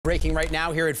Breaking right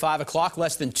now here at 5 o'clock,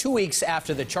 less than 2 weeks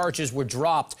after the charges were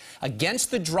dropped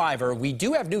against the driver, we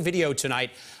do have new video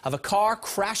tonight of a car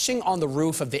crashing on the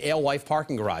roof of the Alewife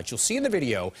parking garage. You'll see in the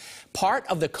video, part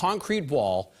of the concrete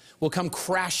wall will come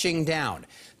crashing down.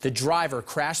 The driver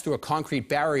crashed through a concrete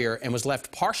barrier and was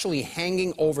left partially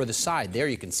hanging over the side. There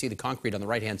you can see the concrete on the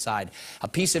right-hand side. A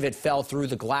piece of it fell through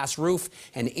the glass roof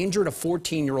and injured a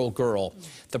 14-year-old girl.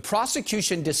 The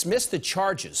prosecution dismissed the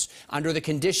charges under the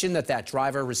condition that that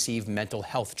driver receive mental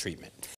health treatment.